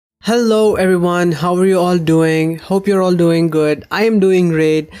Hello everyone, how are you all doing? Hope you're all doing good. I am doing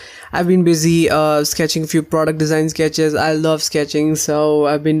great. I've been busy sketching a few product design sketches. I love sketching, so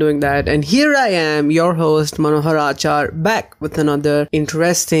I've been doing that. And here I am, your host Manohar Achar, back with another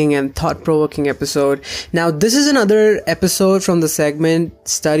interesting and thought-provoking episode. Now, this is another episode from the segment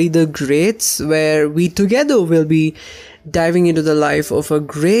Study the Greats, where we together will be diving into the life of a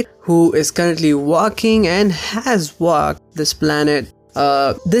great who is currently walking and has walked this planet.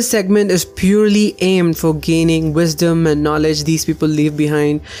 This segment is purely aimed for gaining wisdom and knowledge these people leave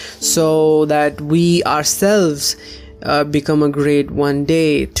behind so that we ourselves become a great one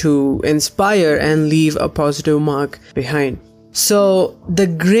day to inspire and leave a positive mark behind. So the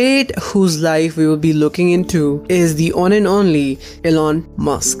great whose life we will be looking into is the one and only Elon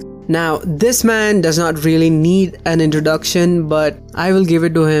Musk. Now, this man does not really need an introduction, but I will give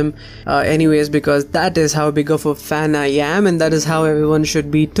it to him anyways, because that is how big of a fan I am, and that is how everyone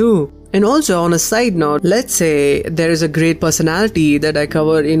should be too. And also, on a side note, let's say there is a great personality that I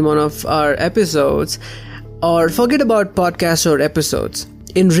covered in one of our episodes, or forget about podcasts or episodes.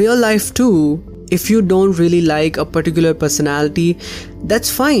 In real life too, if you don't really like a particular personality,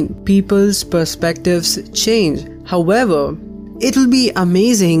 that's fine. People's perspectives change. However, it will be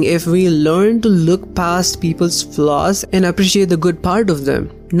amazing if we learn to look past people's flaws and appreciate the good part of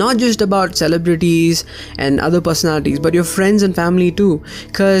them. Not just about celebrities and other personalities, but your friends and family too.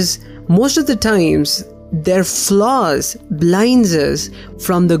 Because most of the times, their flaws blinds us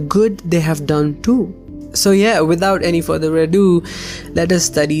from the good they have done too. So yeah, without any further ado, let us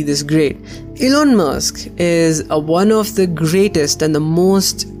study this great. Elon Musk is one of the greatest and the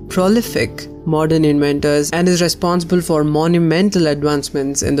most prolific modern inventors and is responsible for monumental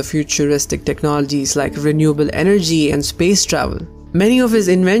advancements in the futuristic technologies like renewable energy and space travel. Many of his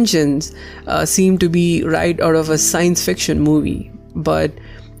inventions seem to be right out of a science fiction movie, but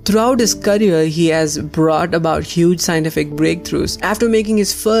throughout his career, he has brought about huge scientific breakthroughs. After making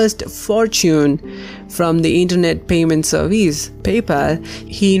his first fortune from the internet payment service, PayPal,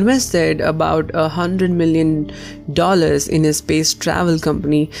 he invested about $100 million in his space travel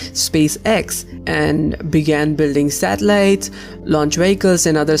company, SpaceX, and began building satellites, launch vehicles,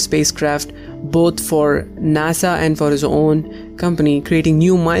 and other spacecraft, both for NASA and for his own company, creating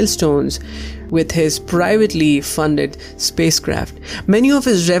new milestones with his privately funded spacecraft. Many of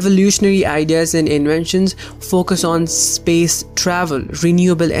his revolutionary ideas and inventions focus on space travel,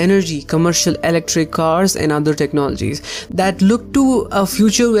 renewable energy, commercial electric cars, and other technologies that look to a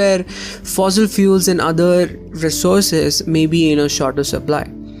future where fossil fuels and other resources may be in a shorter supply.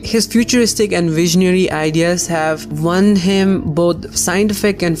 His futuristic and visionary ideas have won him both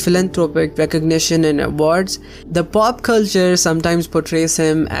scientific and philanthropic recognition and awards. The pop culture sometimes portrays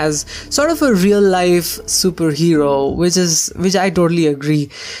him as sort of a real-life superhero, which I totally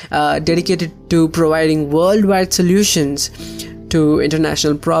agree, dedicated to providing worldwide solutions to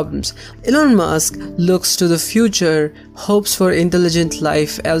international problems. Elon Musk looks to the future, hopes for intelligent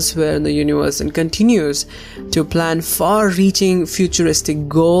life elsewhere in the universe, and continues to plan far-reaching futuristic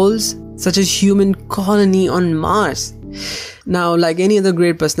goals such as human colony on Mars. Now, like any other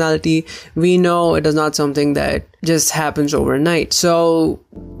great personality, we know it is not something that just happens overnight. So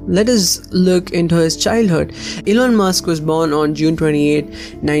let us look into his childhood. Elon Musk was born on June 28,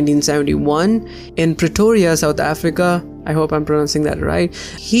 1971 in Pretoria, South Africa. I hope I'm pronouncing that right.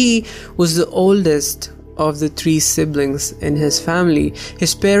 He was the oldest of the three siblings in his family.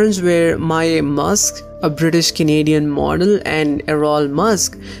 His parents were Maya Musk, a British-Canadian model, and Errol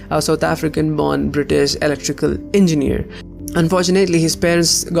Musk, a South African-born British electrical engineer. Unfortunately, his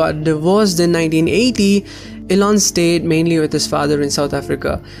parents got divorced in 1980. Elon stayed mainly with his father in South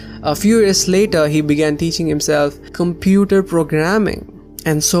Africa. A few years later, he began teaching himself computer programming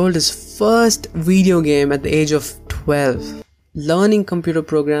and sold his first video game at the age of 12. Learning computer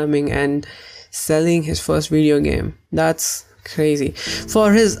programming and selling his first video game. That's crazy.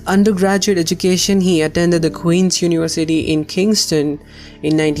 For his undergraduate education, he attended the Queen's University in Kingston.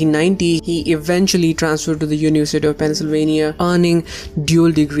 In 1990, he eventually transferred to the University of Pennsylvania, earning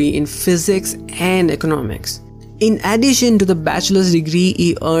dual degree in physics and economics. In addition to the bachelor's degree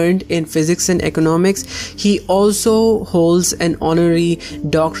he earned in physics and economics, he also holds an honorary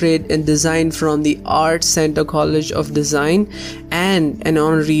doctorate in design from the Art Center College of Design and an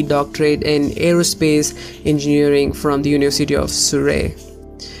honorary doctorate in aerospace engineering from the University of Surrey.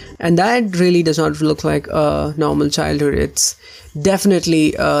 And that really does not look like a normal childhood. It's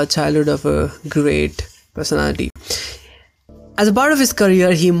definitely a childhood of a great personality. As a part of his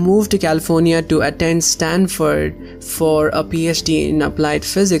career, he moved to California to attend Stanford for a PhD in applied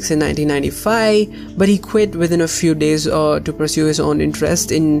physics in 1995, but he quit within a few days to pursue his own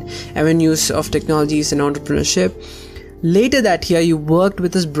interest in avenues of technologies and entrepreneurship. Later that year, he worked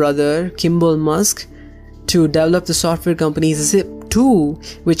with his brother, Elon Musk, to develop the software company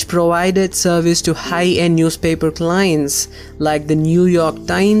Zip2, which provided service to high-end newspaper clients like the New York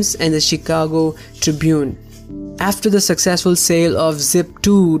Times and the Chicago Tribune. After the successful sale of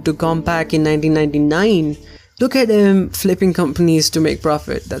Zip2 to Compaq in 1999, look at him flipping companies to make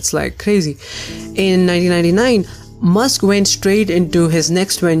profit. That's like crazy. In 1999, Musk went straight into his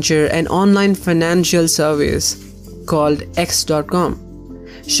next venture, an online financial service called X.com.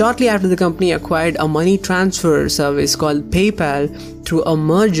 Shortly after the company acquired a money transfer service called PayPal through a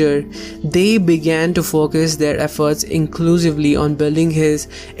merger, they began to focus their efforts exclusively on building his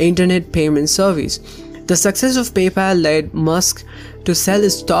internet payment service. The success of PayPal led Musk to sell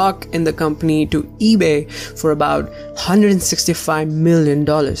his stock in the company to eBay for about $165 million.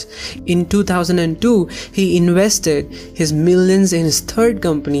 In 2002, he invested his millions in his third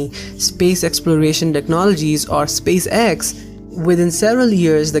company, Space Exploration Technologies, or SpaceX. Within several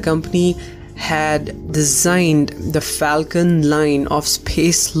years, the company had designed the Falcon line of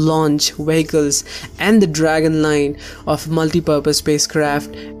space launch vehicles and the Dragon line of multi-purpose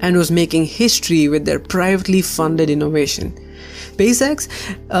spacecraft, and was making history with their privately funded innovation. SpaceX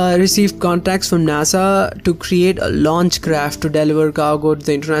received contracts from NASA to create a launch craft to deliver cargo to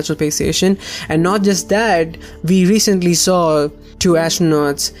the International Space Station, and not just that, we recently saw 2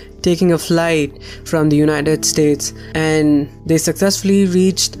 astronauts taking a flight from the United States, and they successfully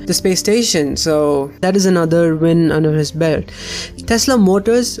reached the space station. So that is another win under his belt. Tesla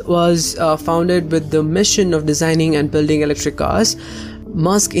Motors was founded with the mission of designing and building electric cars.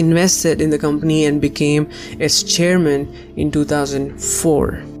 Musk invested in the company and became its chairman in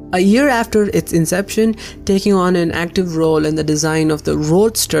 2004. A year after its inception, taking on an active role in the design of the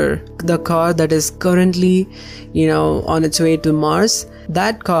Roadster, the car that is currently, on its way to Mars.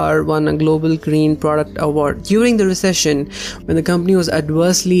 That car won a Global Green Product Award. During the recession, when the company was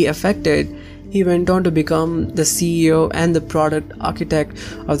adversely affected, he went on to become the CEO and the product architect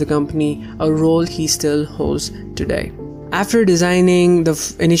of the company, a role he still holds today. After designing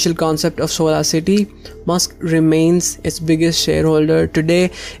the initial concept of Solar City, Musk remains its biggest shareholder.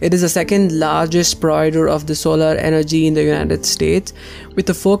 Today, it is the second largest provider of the solar energy in the United States, with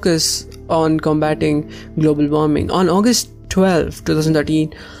a focus on combating global warming. On August 12,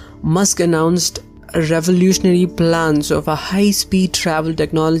 2013, Musk announced revolutionary plans of a high-speed travel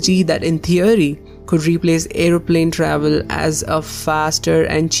technology that in theory could replace aeroplane travel as a faster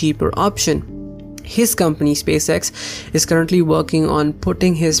and cheaper option. His company, SpaceX, is currently working on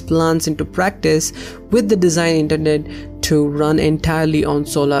putting his plans into practice, with the design intended to run entirely on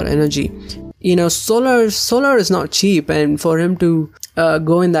solar energy. Solar is not cheap, and for him to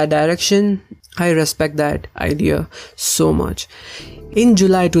go in that direction, I respect that idea so much. In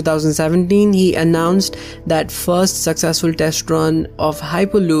July 2017, he announced that first successful test run of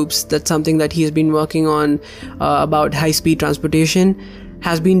Hyperloops, that's something that he has been working on about high-speed transportation,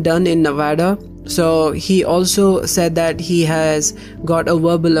 has been done in Nevada. So he also said that he has got a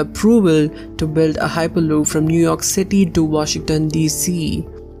verbal approval to build a Hyperloop from New York City to Washington, D.C.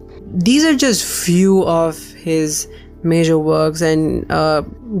 These are just few of his major works, and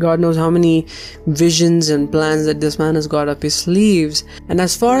God knows how many visions and plans that this man has got up his sleeves. And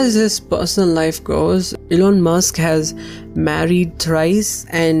as far as his personal life goes, Elon Musk has married thrice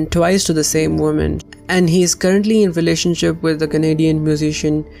and twice to the same woman, and he is currently in relationship with the Canadian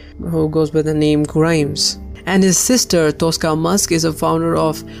musician who goes by the name Grimes. And his sister Tosca Musk is a founder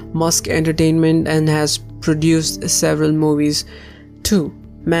of Musk Entertainment and has produced several movies too.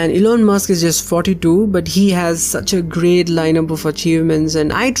 Man, Elon Musk is just 42, but he has such a great lineup of achievements,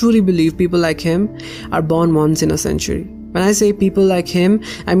 and I truly believe people like him are born once in a century. When I say people like him,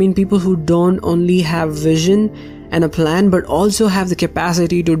 I mean people who don't only have vision and a plan, but also have the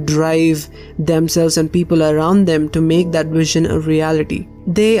capacity to drive themselves and people around them to make that vision a reality.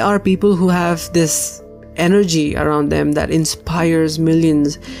 They are people who have this energy around them that inspires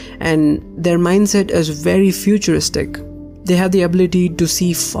millions, and their mindset is very futuristic. They have the ability to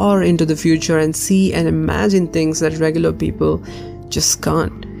see far into the future and see and imagine things that regular people just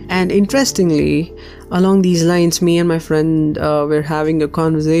can't. And interestingly, along these lines, me and my friend were having a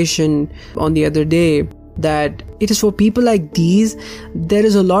conversation on the other day that it is for people like these, there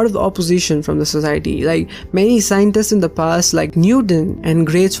is a lot of opposition from the society. Like many scientists in the past, like Newton and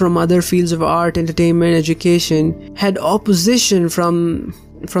greats from other fields of art, entertainment, education, had opposition from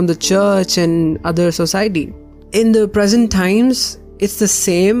the church and other society. in the present times, it's the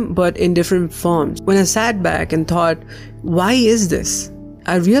same but in different forms. When I sat back and thought, why is this?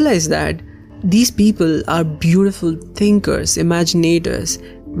 I realized that these people are beautiful thinkers, imaginators,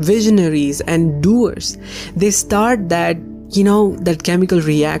 visionaries, and doers. They start that chemical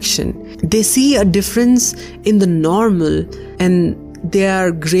reaction. They see a difference in the normal, and they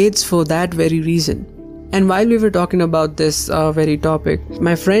are greats for that very reason. And while we were talking about this very topic,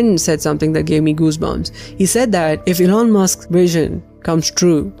 my friend said something that gave me goosebumps. He said that if Elon Musk's vision comes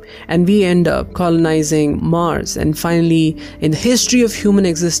true and we end up colonizing Mars, and finally in the history of human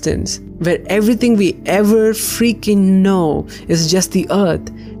existence, where everything we ever freaking know is just the Earth,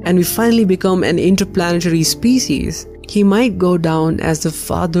 and we finally become an interplanetary species, he might go down as the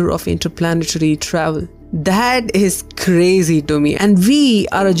father of interplanetary travel. That is crazy to me, and we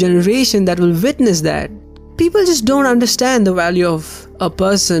are a generation that will witness that. People just don't understand the value of a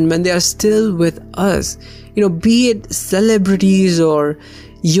person when they are still with us. Be it celebrities or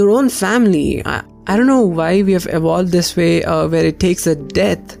your own family. I don't know why we have evolved this way, where it takes a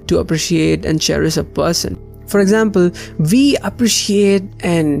death to appreciate and cherish a person. For example, we appreciate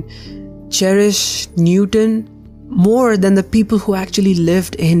and cherish Newton more than the people who actually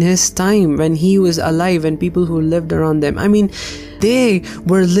lived in his time when he was alive, and people who lived around them. I mean, they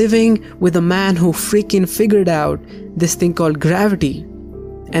were living with a man who freaking figured out this thing called gravity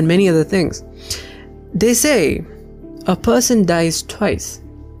and many other things. They say a person dies twice.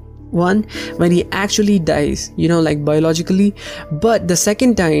 One, when he actually dies, like biologically, but the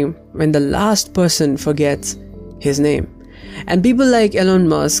second time when the last person forgets his name. And people like Elon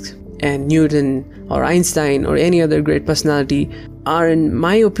Musk and Newton or Einstein or any other great personality are, in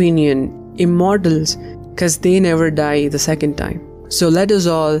my opinion, immortals because they never die the second time. So let us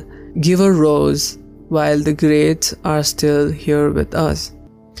all give a rose while the greats are still here with us.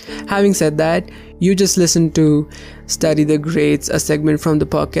 Having said that, you just listened to Study the Greats, a segment from the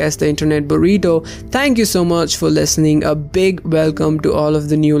podcast The Internet Burrito. Thank you so much for listening. A big welcome to all of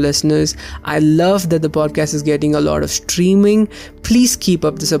the new listeners. I love that the podcast is getting a lot of streaming. Please keep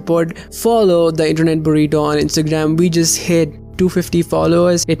up the support. Follow The Internet Burrito on Instagram. We just hit 250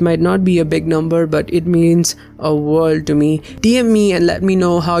 followers. It might not be a big number, but it means a world to me. DM me and let me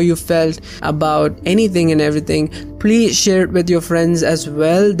know how you felt about anything and everything. Please share it with your friends as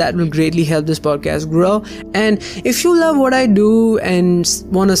well. That will greatly help this podcast grow. And if you love what I do and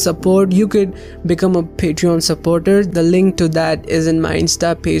want to support, you could become a Patreon supporter. The link to that is in my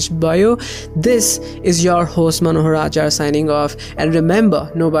Insta page bio. This is your host Manohar Achar signing off. And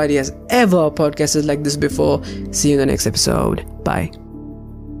remember, nobody has ever podcasted like this before. See you in the next episode. Bye.